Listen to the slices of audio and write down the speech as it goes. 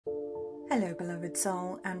Hello, beloved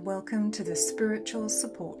soul, and welcome to the Spiritual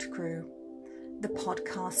Support Crew, the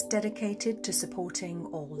podcast dedicated to supporting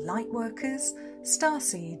all light workers,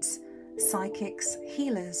 starseeds, psychics,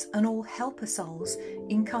 healers, and all helper souls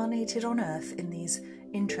incarnated on Earth in these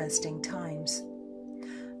interesting times.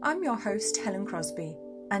 I'm your host, Helen Crosby,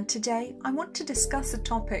 and today I want to discuss a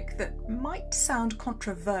topic that might sound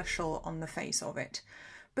controversial on the face of it,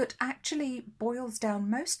 but actually boils down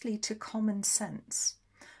mostly to common sense.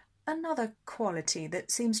 Another quality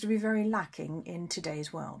that seems to be very lacking in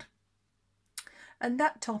today's world. And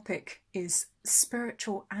that topic is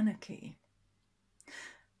spiritual anarchy.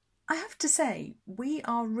 I have to say, we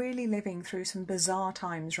are really living through some bizarre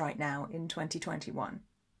times right now in 2021.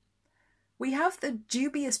 We have the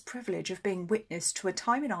dubious privilege of being witness to a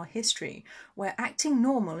time in our history where acting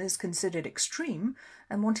normal is considered extreme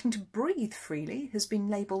and wanting to breathe freely has been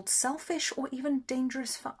labelled selfish or even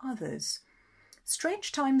dangerous for others.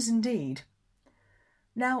 Strange times indeed.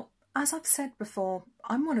 Now, as I've said before,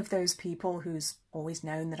 I'm one of those people who's always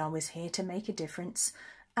known that I was here to make a difference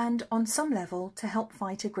and, on some level, to help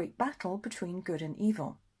fight a great battle between good and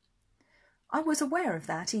evil. I was aware of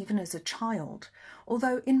that even as a child,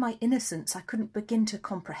 although in my innocence I couldn't begin to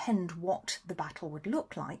comprehend what the battle would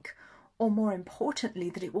look like, or more importantly,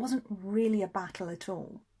 that it wasn't really a battle at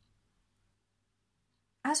all.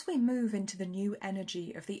 As we move into the new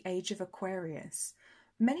energy of the Age of Aquarius,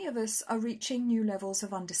 many of us are reaching new levels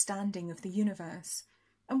of understanding of the universe,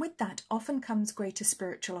 and with that often comes greater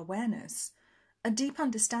spiritual awareness, a deep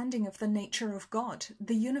understanding of the nature of God,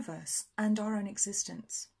 the universe, and our own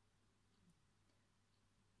existence.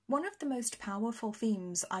 One of the most powerful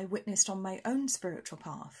themes I witnessed on my own spiritual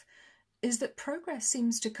path is that progress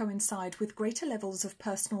seems to coincide with greater levels of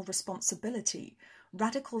personal responsibility,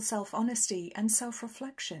 radical self-honesty and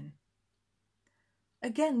self-reflection.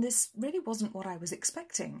 Again, this really wasn't what I was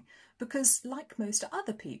expecting, because like most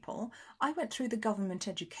other people, I went through the government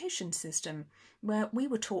education system where we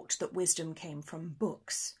were taught that wisdom came from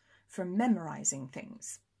books, from memorising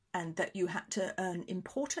things, and that you had to earn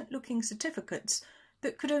important-looking certificates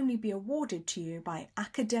that could only be awarded to you by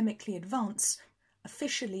academically advanced,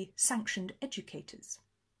 officially sanctioned educators.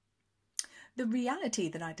 The reality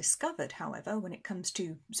that I discovered, however, when it comes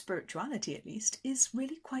to spirituality at least, is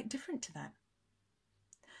really quite different to that.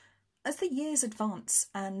 As the years advance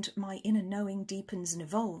and my inner knowing deepens and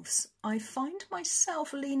evolves, I find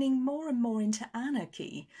myself leaning more and more into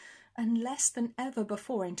anarchy and less than ever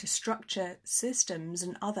before into structure, systems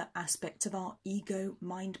and other aspects of our ego,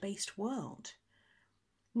 mind-based world.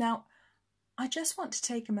 Now, I just want to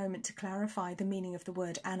take a moment to clarify the meaning of the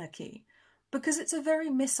word anarchy, because it's a very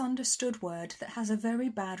misunderstood word that has a very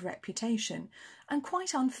bad reputation, and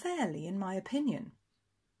quite unfairly in my opinion.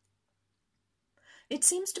 It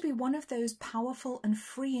seems to be one of those powerful and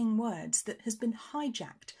freeing words that has been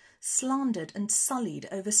hijacked, slandered and sullied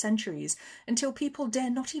over centuries until people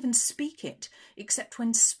dare not even speak it, except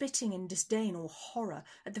when spitting in disdain or horror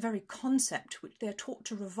at the very concept which they are taught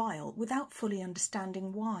to revile without fully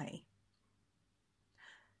understanding why.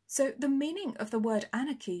 So the meaning of the word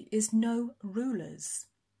anarchy is no rulers.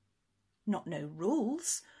 Not no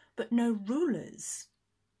rules, but no rulers.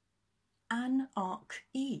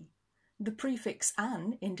 Anarchy. The prefix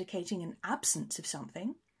an indicating an absence of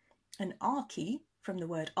something, and archy from the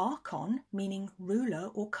word archon meaning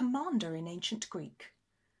ruler or commander in ancient Greek.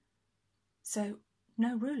 So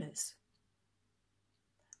no rulers.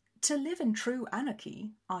 To live in true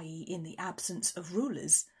anarchy, i.e. in the absence of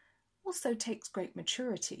rulers, also takes great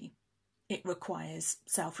maturity. It requires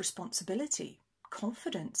self-responsibility,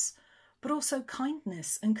 confidence, but also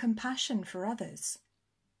kindness and compassion for others.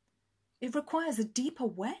 It requires a deep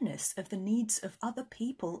awareness of the needs of other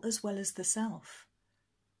people as well as the self.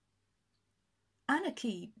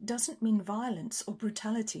 Anarchy doesn't mean violence or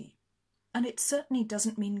brutality, and it certainly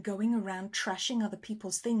doesn't mean going around trashing other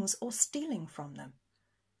people's things or stealing from them.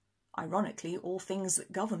 Ironically, all things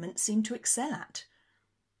that governments seem to excel at.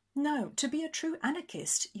 No, to be a true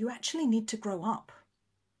anarchist, you actually need to grow up.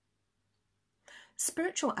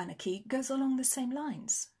 Spiritual anarchy goes along the same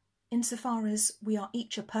lines, insofar as we are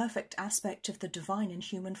each a perfect aspect of the divine in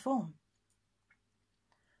human form.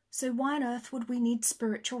 So why on earth would we need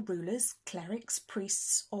spiritual rulers, clerics,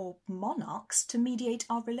 priests, or monarchs to mediate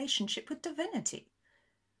our relationship with divinity?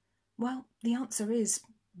 Well, the answer is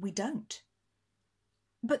we don't.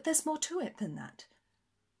 But there's more to it than that.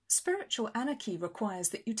 Spiritual anarchy requires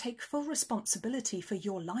that you take full responsibility for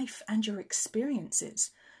your life and your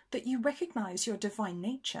experiences, that you recognise your divine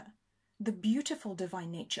nature, the beautiful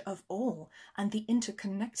divine nature of all, and the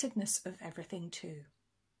interconnectedness of everything too.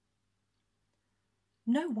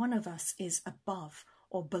 No one of us is above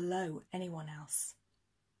or below anyone else.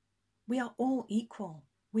 We are all equal.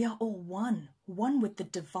 We are all one with the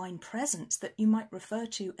divine presence that you might refer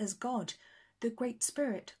to as God, the Great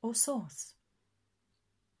Spirit or Source.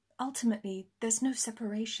 Ultimately, there's no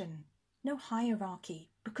separation, no hierarchy,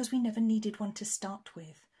 because we never needed one to start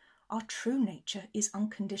with. Our true nature is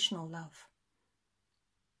unconditional love.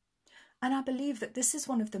 And I believe that this is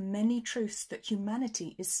one of the many truths that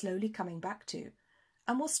humanity is slowly coming back to,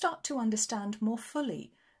 and will start to understand more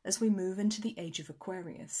fully as we move into the Age of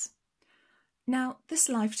Aquarius. Now, this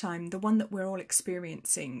lifetime, the one that we're all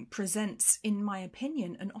experiencing, presents, in my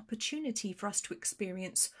opinion, an opportunity for us to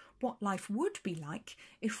experience what life would be like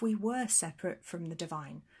if we were separate from the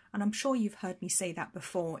divine. And I'm sure you've heard me say that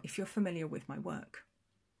before if you're familiar with my work.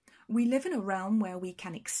 We live in a realm where we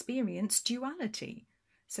can experience duality,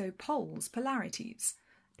 so poles, polarities,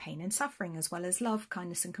 pain and suffering, as well as love,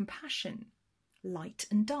 kindness and compassion, light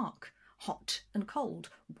and dark, hot and cold,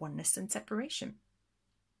 oneness and separation.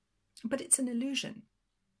 But it's an illusion.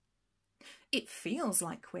 It feels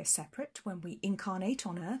like we're separate when we incarnate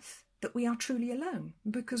on Earth, that we are truly alone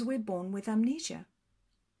because we're born with amnesia.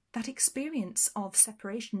 That experience of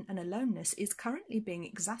separation and aloneness is currently being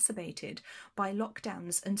exacerbated by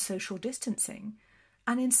lockdowns and social distancing,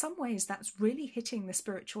 and in some ways that's really hitting the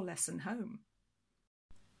spiritual lesson home.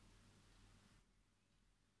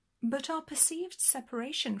 But our perceived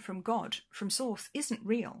separation from God, from Source, isn't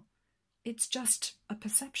real. It's just a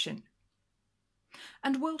perception.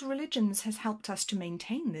 And world religions has helped us to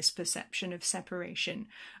maintain this perception of separation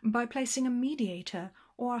by placing a mediator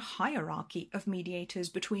or a hierarchy of mediators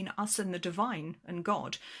between us and the divine and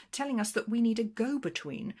God, telling us that we need a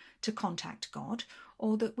go-between to contact God,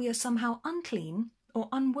 or that we are somehow unclean or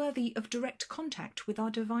unworthy of direct contact with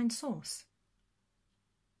our divine source.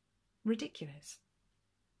 Ridiculous.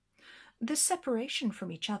 This separation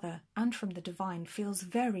from each other and from the divine feels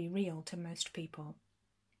very real to most people.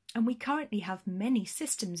 And we currently have many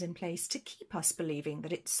systems in place to keep us believing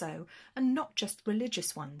that it's so, and not just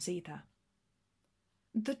religious ones either.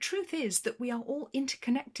 The truth is that we are all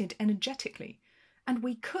interconnected energetically, and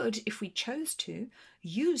we could, if we chose to,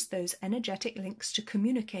 use those energetic links to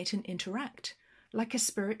communicate and interact, like a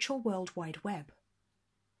spiritual World Wide Web.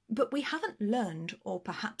 But we haven't learned, or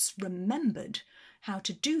perhaps remembered, how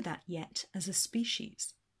to do that yet as a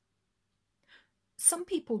species. Some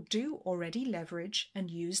people do already leverage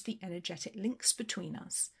and use the energetic links between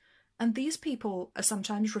us, and these people are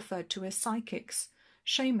sometimes referred to as psychics,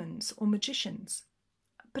 shamans, or magicians.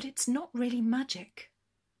 But it's not really magic.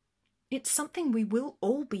 It's something we will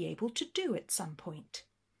all be able to do at some point.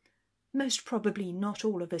 Most probably not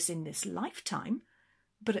all of us in this lifetime,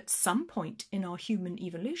 but at some point in our human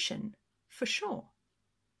evolution, for sure.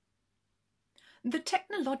 The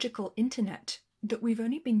technological internet that we've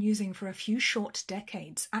only been using for a few short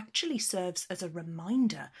decades actually serves as a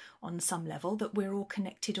reminder on some level that we're all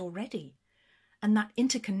connected already, and that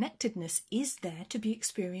interconnectedness is there to be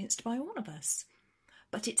experienced by all of us.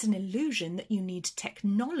 But it's an illusion that you need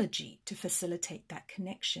technology to facilitate that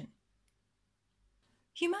connection.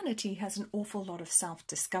 Humanity has an awful lot of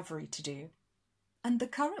self-discovery to do, and the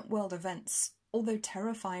current world events, although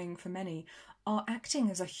terrifying for many, are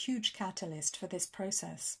acting as a huge catalyst for this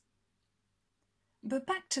process. But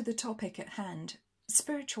back to the topic at hand,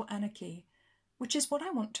 spiritual anarchy, which is what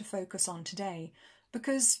I want to focus on today,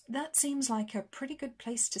 because that seems like a pretty good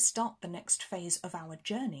place to start the next phase of our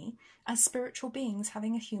journey as spiritual beings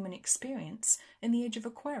having a human experience in the Age of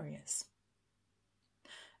Aquarius.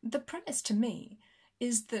 The premise to me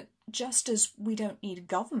is that just as we don't need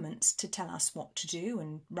governments to tell us what to do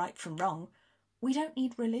and right from wrong, we don't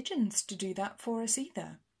need religions to do that for us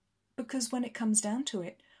either, because when it comes down to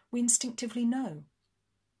it, we instinctively know.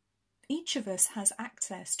 Each of us has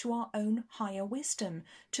access to our own higher wisdom,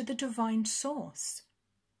 to the divine source.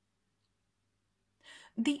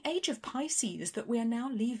 The age of Pisces that we are now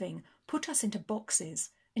leaving put us into boxes,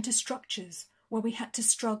 into structures where we had to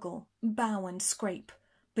struggle, bow and scrape,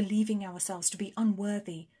 believing ourselves to be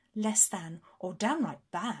unworthy, less than, or downright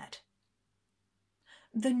bad.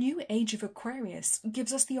 The new Age of Aquarius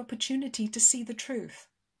gives us the opportunity to see the truth.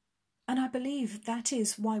 And I believe that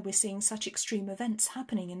is why we're seeing such extreme events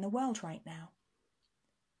happening in the world right now.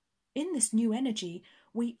 In this new energy,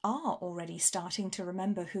 we are already starting to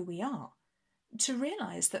remember who we are, to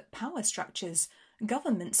realise that power structures,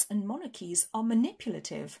 governments and monarchies are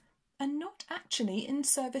manipulative and not actually in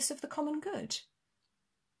service of the common good.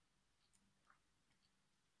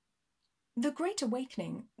 The Great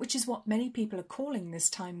Awakening, which is what many people are calling this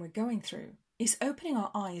time we're going through, is opening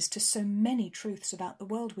our eyes to so many truths about the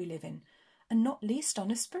world we live in, and not least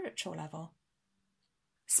on a spiritual level.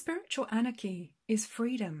 Spiritual anarchy is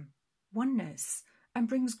freedom, oneness, and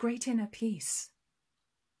brings great inner peace.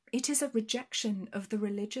 It is a rejection of the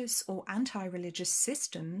religious or anti-religious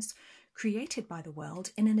systems created by the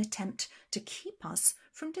world in an attempt to keep us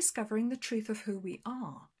from discovering the truth of who we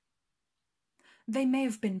are. They may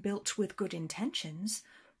have been built with good intentions,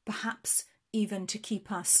 perhaps even to keep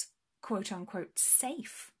us quote-unquote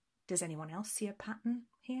safe. Does anyone else see a pattern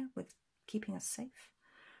here with keeping us safe?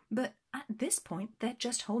 But at this point, they're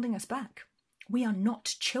just holding us back. We are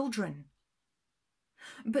not children.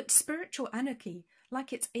 But spiritual anarchy,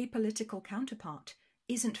 like its apolitical counterpart,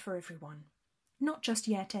 isn't for everyone. Not just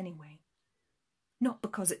yet, anyway. Not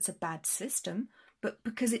because it's a bad system, but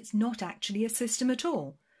because it's not actually a system at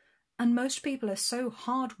all. And most people are so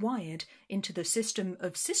hardwired into the system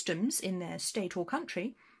of systems in their state or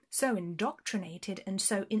country, so indoctrinated and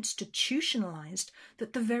so institutionalized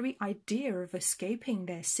that the very idea of escaping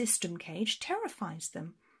their system cage terrifies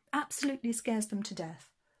them, absolutely scares them to death.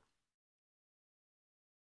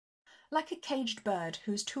 Like a caged bird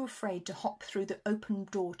who's too afraid to hop through the open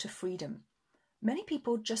door to freedom, many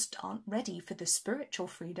people just aren't ready for the spiritual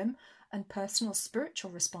freedom and personal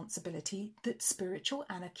spiritual responsibility that spiritual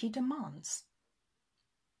anarchy demands.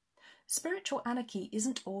 Spiritual anarchy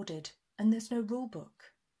isn't ordered, and there's no rule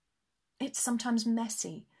book. It's sometimes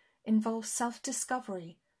messy, involves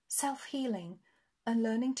self-discovery, self-healing, and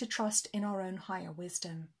learning to trust in our own higher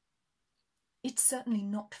wisdom. It's certainly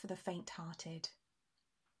not for the faint-hearted.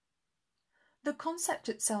 The concept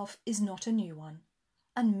itself is not a new one,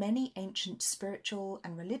 and many ancient spiritual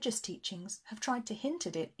and religious teachings have tried to hint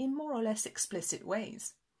at it in more or less explicit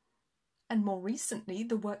ways. And more recently,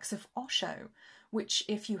 the works of Osho, which,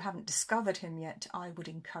 if you haven't discovered him yet, I would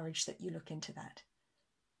encourage that you look into that.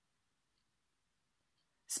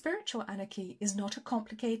 Spiritual anarchy is not a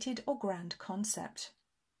complicated or grand concept.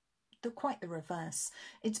 Quite the reverse.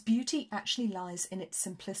 Its beauty actually lies in its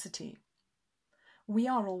simplicity. We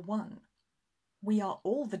are all one. We are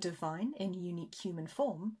all the divine in unique human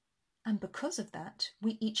form, and because of that,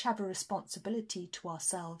 we each have a responsibility to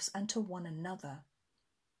ourselves and to one another.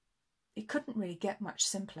 It couldn't really get much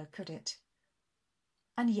simpler, could it?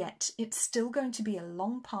 And yet, it's still going to be a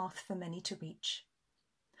long path for many to reach.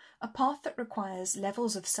 A path that requires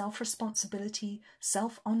levels of self-responsibility,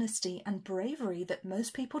 self-honesty, and bravery that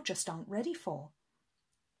most people just aren't ready for.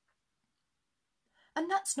 And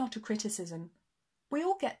that's not a criticism. We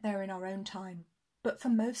all get there in our own time, but for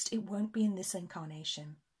most it won't be in this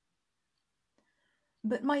incarnation.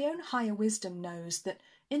 But my own higher wisdom knows that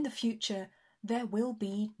in the future there will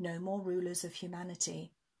be no more rulers of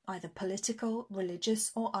humanity, either political,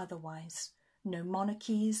 religious, or otherwise. No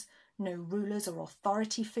monarchies, no rulers or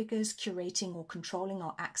authority figures curating or controlling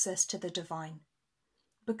our access to the divine.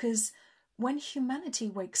 Because when humanity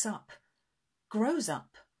wakes up, grows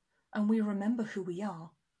up, and we remember who we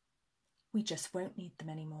are, we just won't need them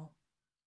anymore.